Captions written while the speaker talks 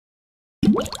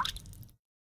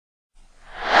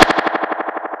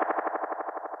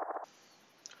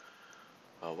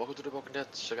welcome to The Walking Dead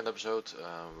second episode.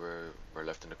 We're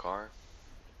left in the car,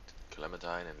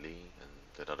 Clementine and Lee and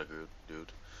that other good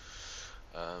dude.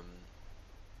 Um,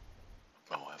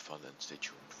 have fun and stay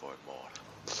tuned for more.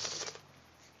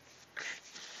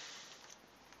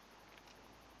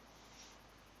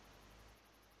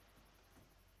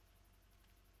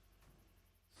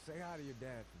 Say hi to your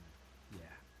dad for me.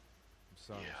 Yeah. I'm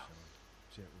sorry, Yeah. Sean.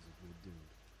 Chet was a good dude.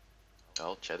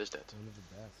 Well, Chad is dead. One of the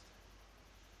best.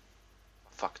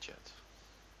 Fuck Chad.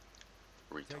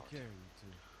 Retard. Take care of you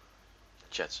two.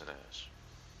 Chad's an ass.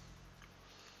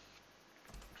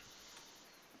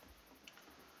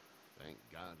 Thank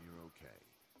God you're okay.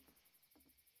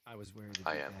 I was worried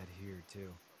I about am. that here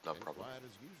too. No Been problem. quiet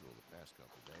as usual the past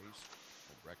couple days.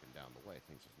 Old Brecken down the way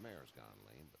thinks his mare's gone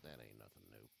lame, but that ain't nothing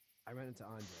new. I ran into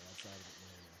Andre outside of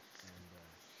Atlanta, and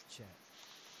Chet,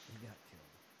 he got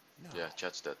killed. No, Yeah,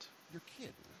 Chad's dead. you're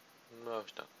kidding. No,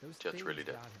 he's not. Those Chad's things really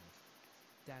dead. got him.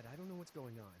 Dad, I don't know what's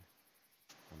going on.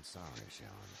 I'm sorry, Sean.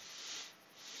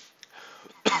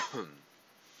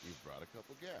 You've brought a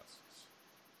couple guests.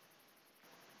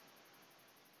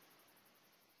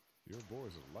 Your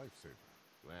boy's a lifesaver.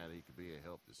 Glad he could be a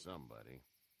help to somebody.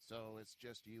 So it's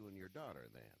just you and your daughter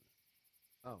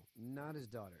then. Oh, not his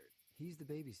daughter. He's the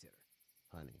babysitter.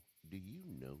 Honey, do you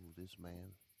know this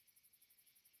man?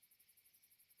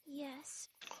 Yes.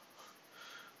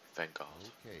 Thank God.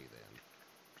 Okay then.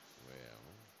 Well,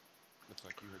 looks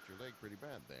like you hurt your leg pretty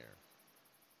bad there.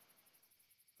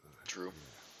 True.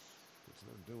 Yeah, it's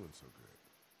not doing so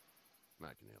good.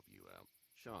 I can help you out.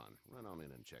 Sean, run on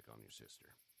in and check on your sister.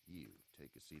 You, take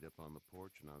a seat up on the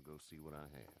porch and I'll go see what I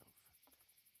have.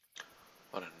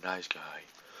 What a nice guy.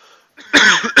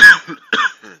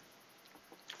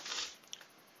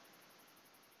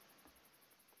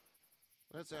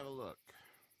 Let's have a look.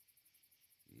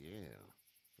 Yeah,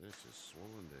 this is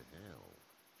swollen to hell.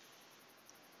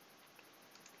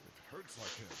 It hurts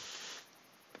like hell.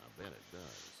 I bet it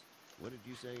does. What did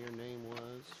you say your name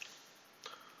was?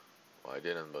 Well, I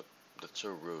didn't, but that's so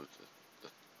rude.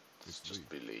 It's It's just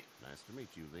Lee. be Lee. Nice to meet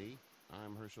you, Lee.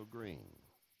 I'm Herschel Green.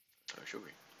 Oh, should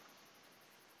we?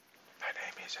 My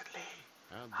name isn't Lee.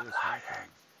 How'd this happen?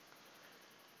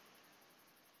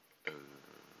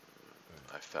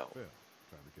 I fell. Fell,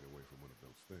 trying to get away from one of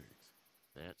those things.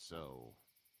 That's so.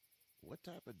 What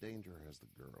type of danger has the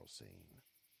girl seen?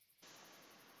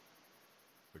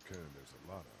 The kind there's a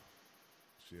lot of.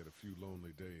 She had a few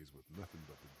lonely days with nothing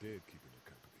but the dead keeping her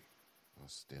company. I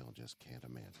still just can't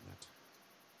imagine it.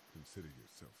 Consider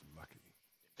yourself lucky.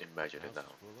 Imagine it House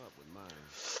now. is full up with mine.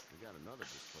 We got another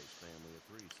displaced family of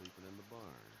 3 sleeping in the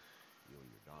barn. You and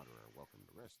your daughter are welcome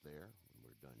to rest there when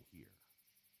we're done here.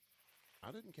 I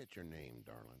didn't catch your name,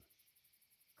 darling.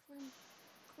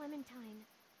 Clementine.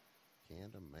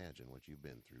 Can't imagine what you've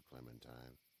been through,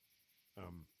 Clementine.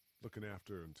 I'm looking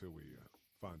after her until we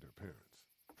find her parents.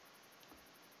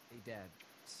 Hey, Dad.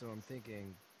 So I'm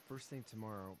thinking, first thing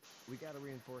tomorrow, we gotta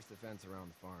reinforce the fence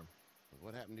around the farm.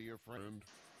 What happened to your friend?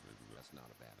 That's not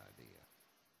a bad idea.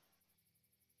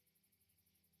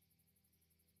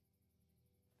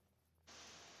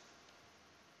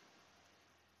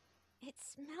 It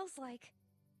smells like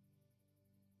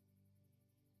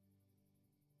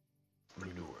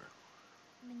Manure.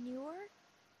 manure?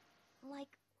 Like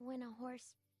when a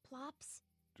horse plops?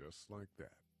 Just like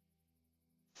that.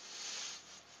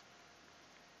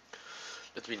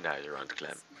 Let's be nice around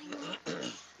Clem.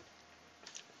 Smelly.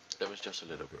 That was just a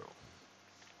little girl.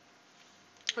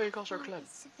 Oh, you calls her Clem.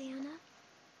 Savannah?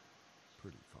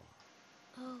 Pretty far.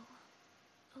 Oh,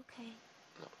 okay.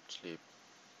 No, sleep.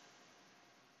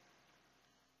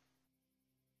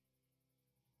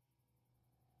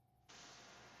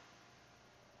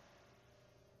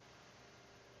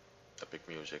 Epic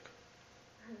music.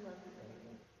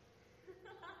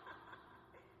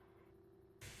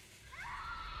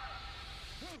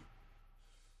 Okay.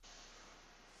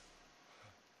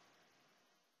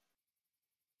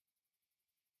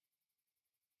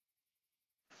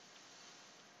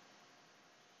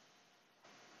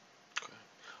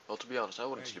 Well, to be honest, I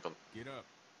wouldn't sleep on. Get up.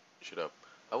 Shut up.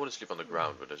 I wouldn't sleep on the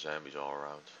ground with the zombies all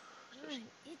around. Just I'm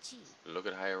itchy. look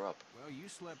at higher up. Well, you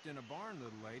slept in a barn,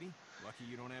 little lady. Lucky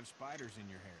you don't have spiders in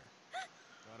your hair.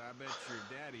 But I bet your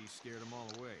daddy scared them all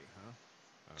away, huh?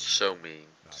 So mean.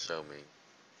 So mean.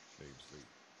 Name sleep.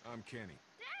 I'm Kenny.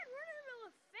 Dad, we're in the middle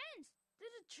of a fence.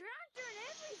 There's a tractor and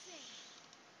everything.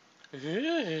 Better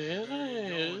get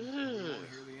going. We won't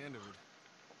hear the end of it.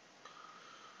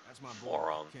 That's my boy,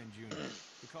 Moron. Ken Jr.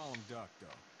 We call him Duck,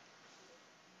 though.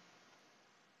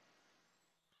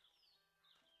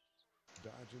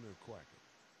 Dodging or quacking?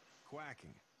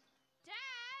 Quacking.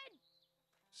 Dad!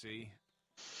 See?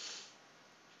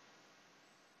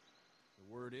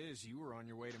 The word is you were on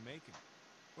your way to Macon.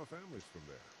 My family's from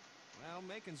there. Well,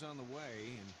 Macon's on the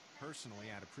way, and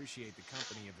personally, I'd appreciate the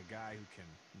company of a guy who can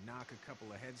knock a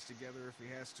couple of heads together if he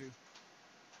has to.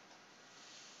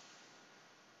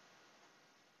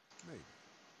 Maybe.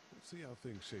 We'll see how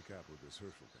things shake out with this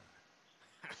Herschel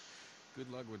guy.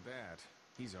 Good luck with that.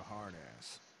 He's a hard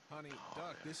ass. Honey,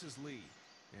 Duck, this is Lee.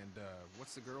 And,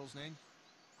 what's the girl's name?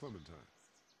 Clementine.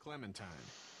 Clementine.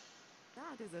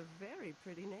 That is a very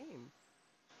pretty name.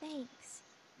 Thanks.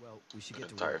 Well, we should The get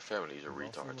to entire work. family is a We've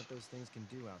all seen retard. what those things can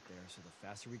do out there, so the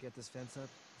faster we get this fence up,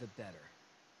 the better.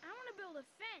 I want to build a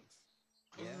fence.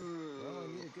 Yeah? Well, I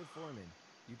need a good foreman.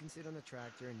 You can sit on the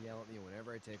tractor and yell at me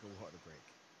whenever I take a water break.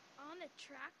 On a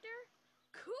tractor?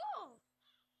 Cool!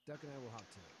 Duck and I will hop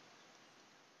to it.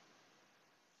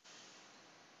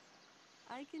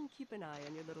 I can keep an eye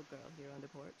on your little girl here on the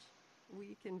porch.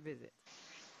 We can visit.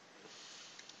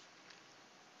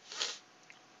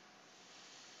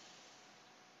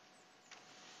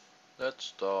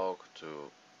 Let's talk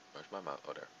to... Where's my mouth?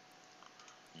 Oh, there.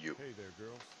 You. Hey there,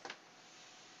 girls.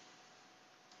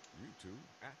 You two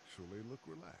actually look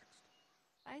relaxed.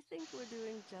 I think we're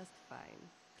doing just fine.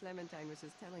 Clementine was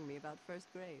just telling me about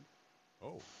first grade.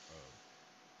 Oh,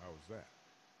 how was that?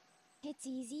 It's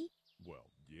easy. Well,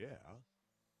 yeah.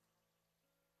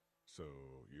 So,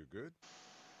 you're good?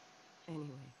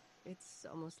 Anyway, it's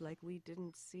almost like we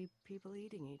didn't see people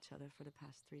eating each other for the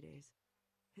past 3 days.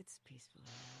 It's peaceful,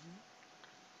 isn't it?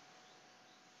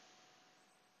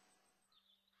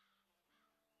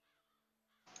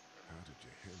 How did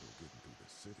you handle getting through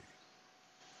the city?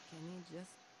 Kenny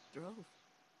just drove.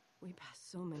 We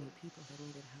passed so many people that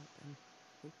needed help, and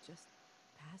we just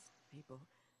passed people.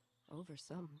 Over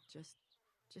some, just...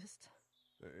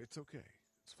 It's okay.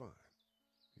 It's fine.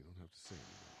 You don't have to say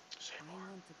anymore. Say I more.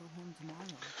 want to go home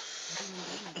tomorrow. But even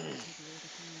then, I can't take away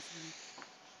the things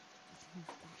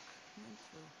Doc went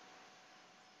through.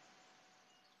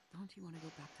 Don't you want to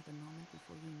go back to the moment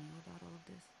before you knew about all of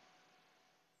this?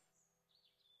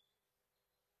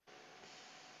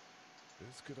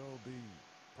 This could all be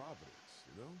Providence,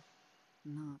 you know?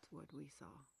 Not what we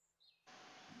saw.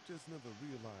 You just never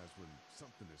realize when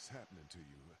something is happening to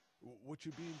you, what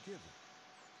you're being given.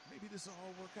 Maybe this will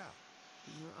all work out.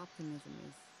 Your optimism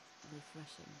is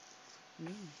refreshing.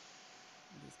 Me,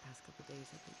 these past couple days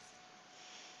at least.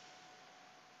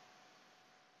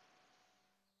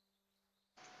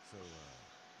 So,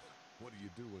 what do you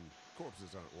do when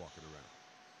corpses aren't walking around?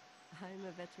 I'm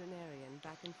a veterinarian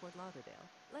back in Fort Lauderdale,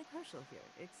 like Herschel here,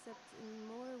 except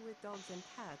more with dogs and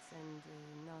cats and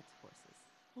not horses.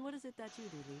 What is it that you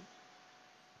do, Lee?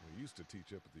 I used to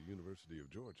teach up at the University of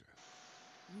Georgia.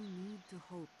 We need to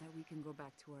hope that we can go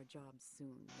back to our jobs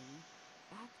soon, Lee.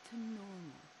 Back to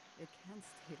normal. It can't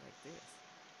stay like this.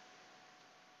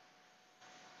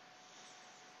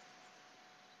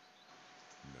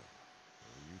 No,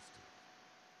 I used to.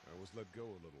 I was let go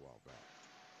a little while back.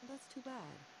 That's too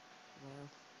bad. Well,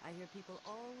 I hear people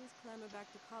always clamor back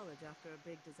to college after a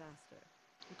big disaster.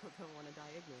 People don't want to die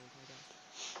ignorant, I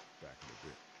guess. Back in a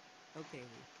bit. Okay,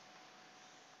 Lee.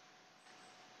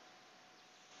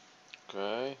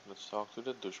 Okay, let's talk to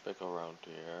the douchebag around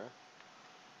here.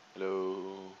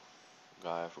 Hello,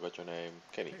 guy, I forgot your name.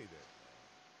 Kenny. Hey there,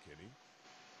 Kenny.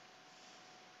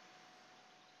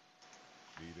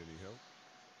 Need any help?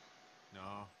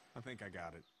 No, I think I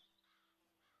got it.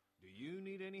 Do you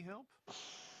need any help?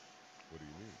 What do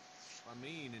you mean? I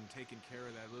mean, in taking care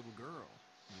of that little girl.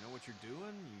 You know what you're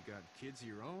doing? You got kids of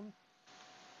your own?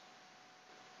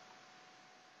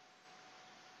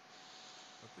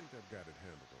 I think I've got it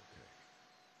handled okay.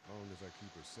 As long as I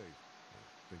keep her safe, I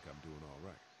think I'm doing all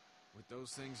right. With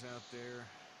those things out there,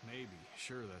 maybe.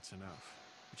 Sure, that's enough.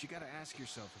 But you gotta ask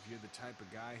yourself if you're the type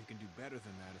of guy who can do better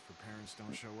than that if her parents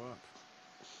don't show up.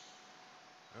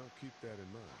 I'll keep that in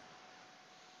mind.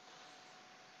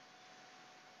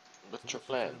 What's So your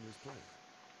plan? family's plan?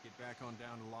 Get back on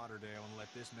down to Lauderdale and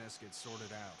let this mess get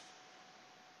sorted out.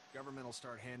 Government will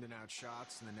start handing out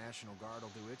shots and the National Guard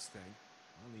will do its thing.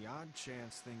 On the odd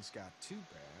chance things got too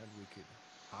bad, we could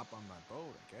hop on my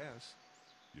boat, I guess.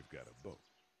 You've got a boat.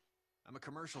 I'm a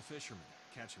commercial fisherman,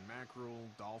 catching mackerel,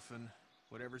 dolphin,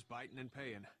 whatever's biting and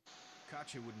paying.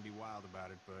 Katya wouldn't be wild about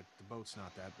it, but the boat's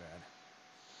not that bad.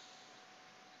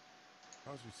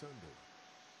 How's your son doing?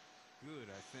 Good,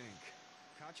 I think.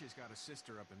 Katya's got a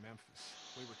sister up in Memphis.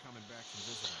 We were coming back from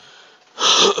visiting her.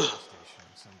 At the gas station,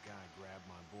 and some guy grabbed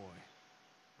my boy.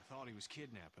 I thought he was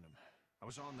kidnapping him. I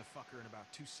was on the fucker in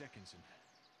about 2 seconds, and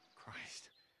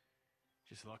Christ,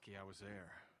 just lucky I was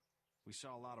there. We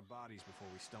saw a lot of bodies before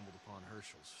we stumbled upon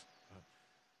Herschel's.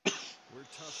 But we're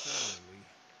a tough family, Lee.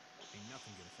 Ain't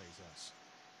nothing gonna faze us.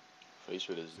 Face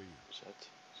with his See you. set.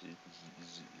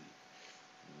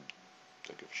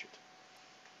 Don't give a shit.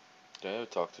 Then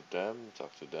talk to them,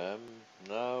 talk to them.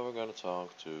 Now we're gonna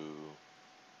talk to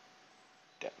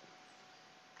them.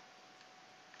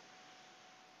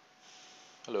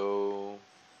 Hello.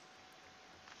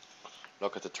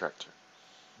 Look at the tractor.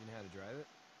 You know how to drive it?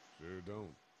 Sure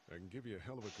don't. I can give you a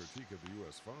hell of a critique of the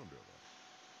U.S. Farm Bill,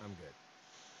 though. I'm good.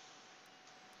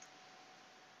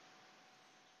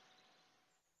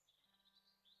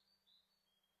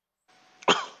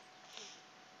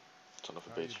 Son of a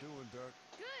How bitch. you doing, Duck?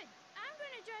 Good. I'm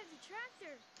gonna drive the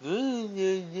tractor.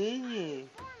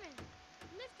 Foreman,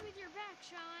 lift with your back,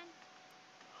 Sean.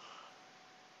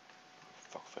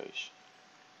 Fuckface.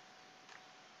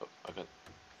 Oh, I can.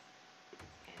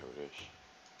 Here it is.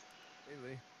 Hey,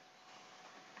 Lee.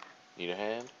 Need a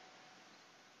hand?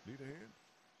 Need a hand?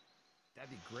 That'd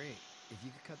be great. If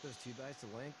you could cut those 2x to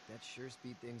length, that'd sure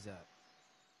speed things up.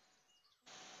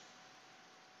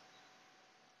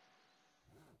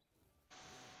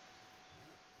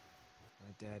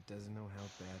 My dad doesn't know how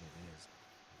bad it is.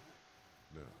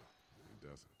 No, he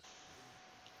doesn't.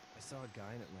 I saw a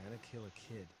guy in Atlanta kill a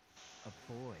kid. A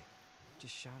boy.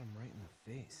 Just shot him right in the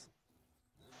face.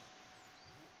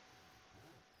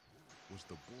 Was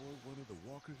the boy one of the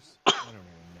walkers? I don't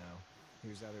even know. He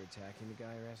was either attacking the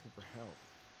guy or asking for help.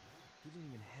 He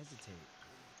didn't even hesitate.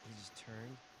 He just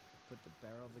turned, put the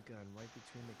barrel of the gun right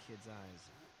between the kid's eyes,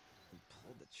 and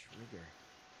pulled the trigger.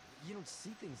 You don't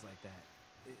see things like that.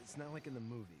 It's not like in the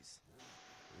movies.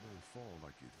 They don't fall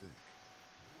like you think.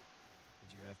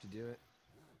 Did you have to do it?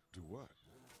 Do what?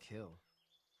 Kill.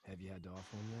 Have you had to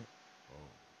off one yet?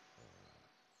 Oh,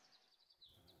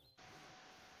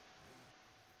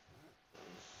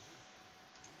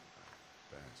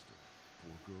 bastard.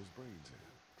 Poor girl's brains in.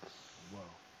 Whoa.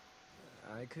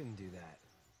 I couldn't do that.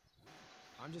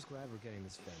 I'm just glad we're getting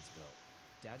this fence built.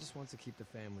 Dad just wants to keep the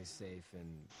family safe and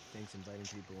thinks inviting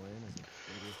people in is a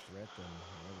bigger threat than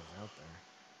whatever's out there.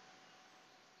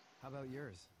 How about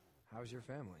yours? How's your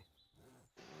family?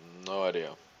 No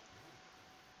idea.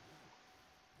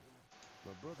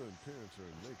 My brother and parents are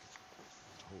in Macon.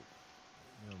 I hope.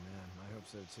 Oh man, I hope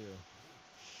so too.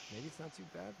 Maybe it's not too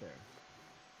bad there.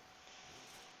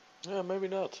 Yeah, maybe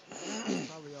not. That's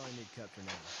probably all I need cut for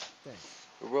now. Thanks.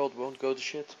 The world won't go to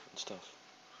shit and stuff.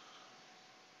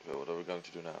 So what are we going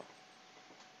to do now?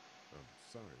 I'm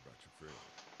sorry about your friend.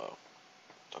 Oh,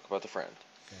 talk about the friend.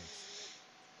 Thanks.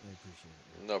 I appreciate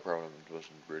it, man. No problem, it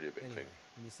wasn't really a big Anyway, thing.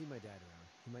 when you see my dad around,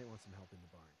 he might want some help in the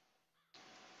barn.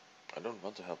 I don't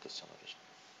want to help this son of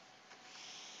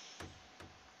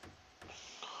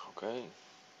a... Okay.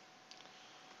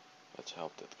 Let's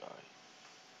help that guy.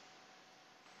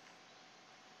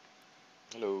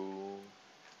 Hello.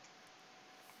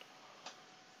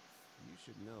 You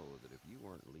should know that if you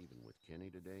weren't leaving with Kenny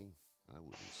today, I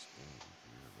wouldn't stand for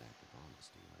your lack of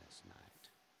honesty last night.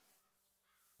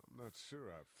 I'm not sure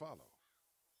I follow.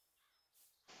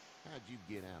 How'd you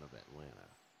get out of Atlanta?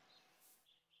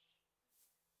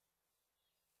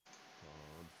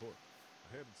 On foot.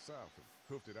 I headed south and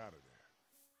hoofed it out of there.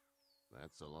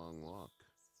 That's a long walk.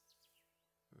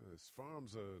 This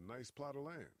farm's a nice plot of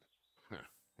land.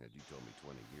 Had you told me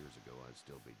 20 years ago I'd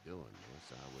still be doing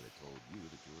this, I would have told you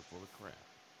that you were full of crap.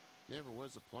 Never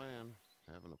was a plan,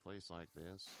 having a place like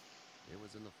this. It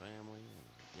was in the family, and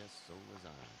I guess so was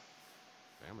I.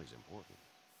 Family's important.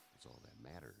 It's all that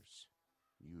matters.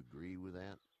 You agree with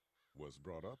that? Was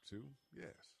brought up to,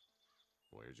 yes.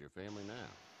 Where's your family now?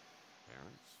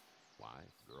 Parents?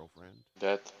 Wife? Girlfriend?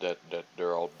 Dead,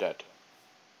 they're all dead.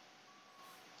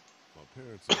 My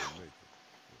parents are in Macon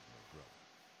with my brother.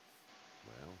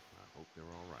 Well, I hope they're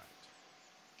all right.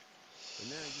 And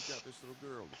now you've got this little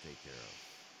girl to take care of.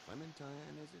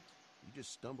 Clementine, is it? You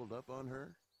just stumbled up on her?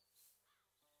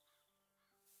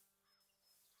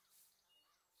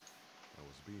 I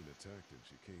was being attacked and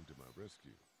she came to my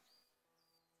rescue.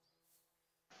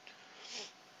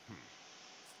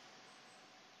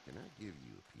 Can I give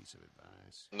you a piece of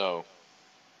advice? No.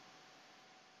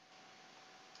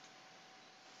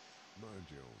 Mind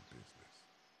your own business.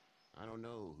 I don't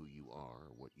know who you are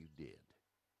or what you did,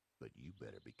 but you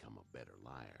better become a better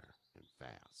liar, and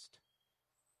fast.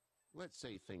 Let's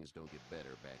say things don't get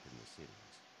better back in the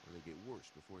cities, or they get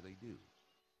worse before they do.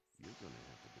 You're going to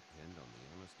have to depend on the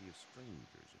honesty of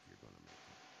strangers if you're going to make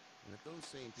it. And if those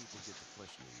same people get to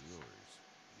questioning yours,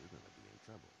 you're going to be in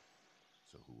trouble.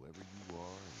 So whoever you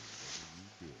are and whatever you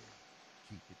did,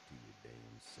 keep it to your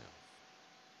damn self.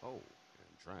 Oh,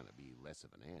 and trying to be less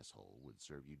of an asshole would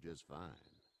serve you just fine.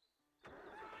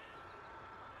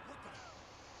 What the?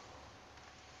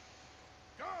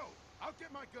 Go! I'll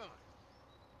get my gun.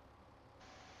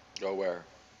 Go where?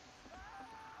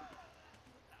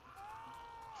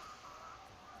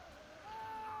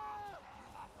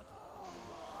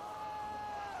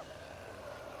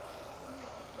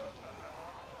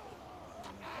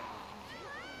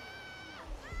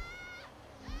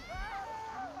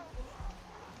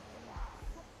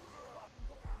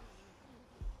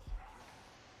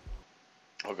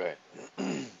 Okay.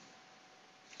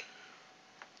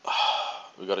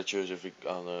 We gotta choose if we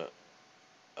gonna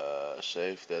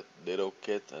save that little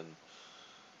kid and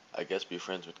I guess be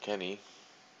friends with Kenny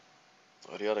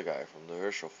or the other guy from the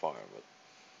Herschel farm. But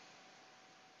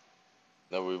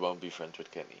no, we won't be friends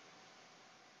with Kenny.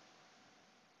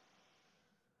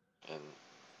 And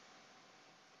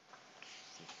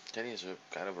Kenny is a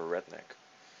kind of a redneck,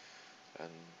 and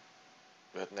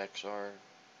rednecks are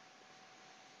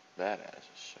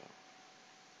badasses. So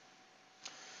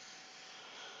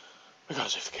we gotta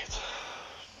save the kid.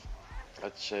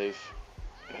 Let's save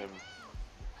him.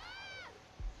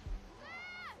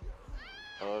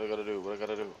 Oh, what I gotta do? What I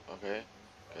gotta do? Okay,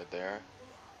 get there.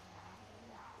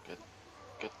 Get.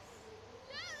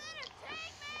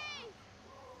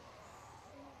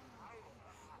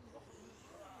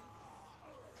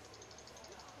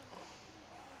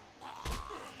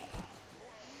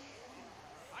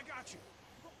 I got you.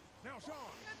 Now, Sean.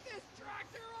 Get this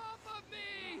tractor off of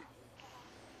me!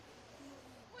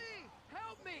 Please,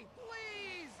 help me,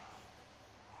 please!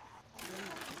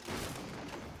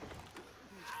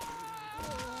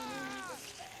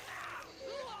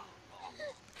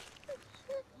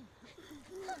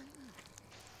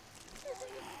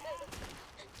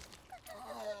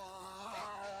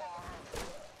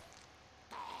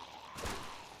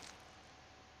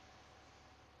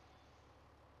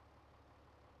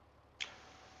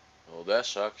 Well, that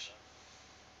sucks.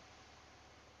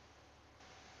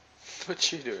 What's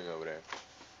she doing over there?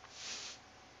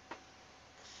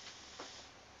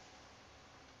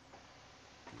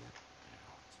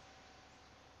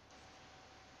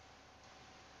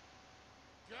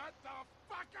 Get the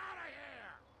fuck out of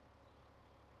here!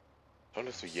 Don't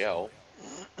have to yell.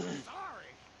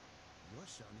 Sorry? Your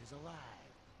son is alive.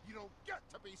 You don't get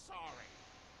to be sorry.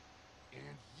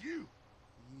 And you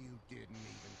didn't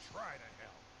even try to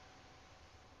help.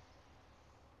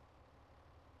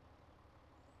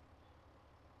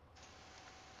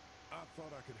 I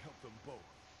thought I could help them both.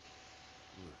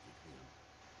 Look at him.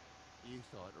 You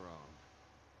thought wrong.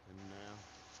 And now?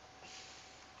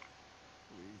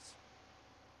 Please.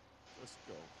 Let's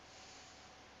go.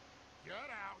 Get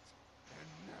out and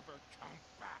never come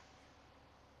back.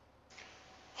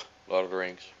 Lord of the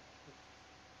Rings.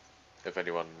 If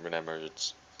anyone remembers,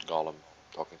 it's Gollum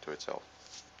talking to itself.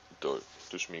 To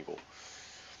Smeagol.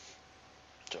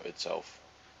 To itself.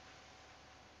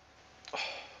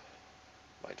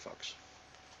 Mindfucks.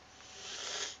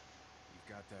 You've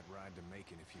got that ride to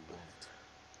Macon if you want it.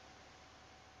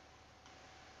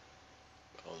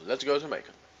 Well, let's go to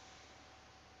Macon.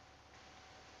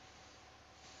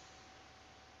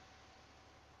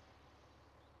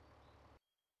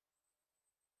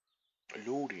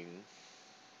 Loading.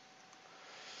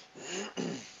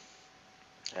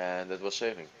 And that was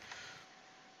saving.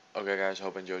 Okay guys,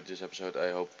 hope you enjoyed this episode.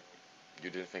 I hope you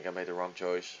didn't think I made the wrong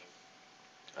choice.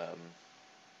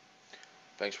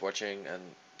 Thanks for watching and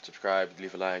subscribe,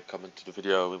 leave a like, comment to the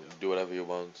video, do whatever you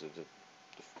want.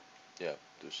 Yeah,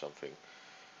 do something.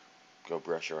 Go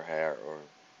brush your hair or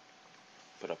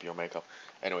put up your makeup.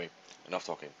 Anyway, enough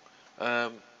talking.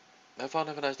 Have fun,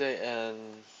 have a nice day,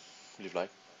 and leave a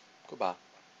like. Goodbye.